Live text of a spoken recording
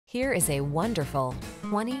Here is a wonderful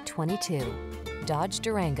 2022 Dodge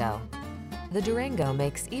Durango. The Durango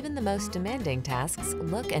makes even the most demanding tasks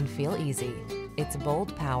look and feel easy. Its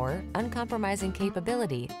bold power, uncompromising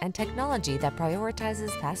capability, and technology that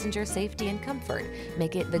prioritizes passenger safety and comfort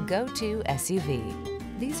make it the go-to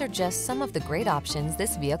SUV. These are just some of the great options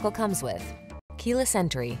this vehicle comes with: keyless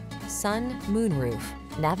entry, sun, moonroof,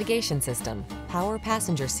 navigation system, power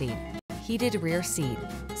passenger seat, heated rear seat,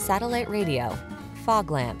 satellite radio,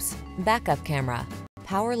 fog lamps, backup camera,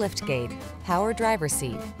 power liftgate, power driver's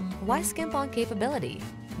seat. Why skimp on capability?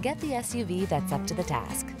 Get the SUV that's up to the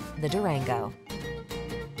task, the Durango.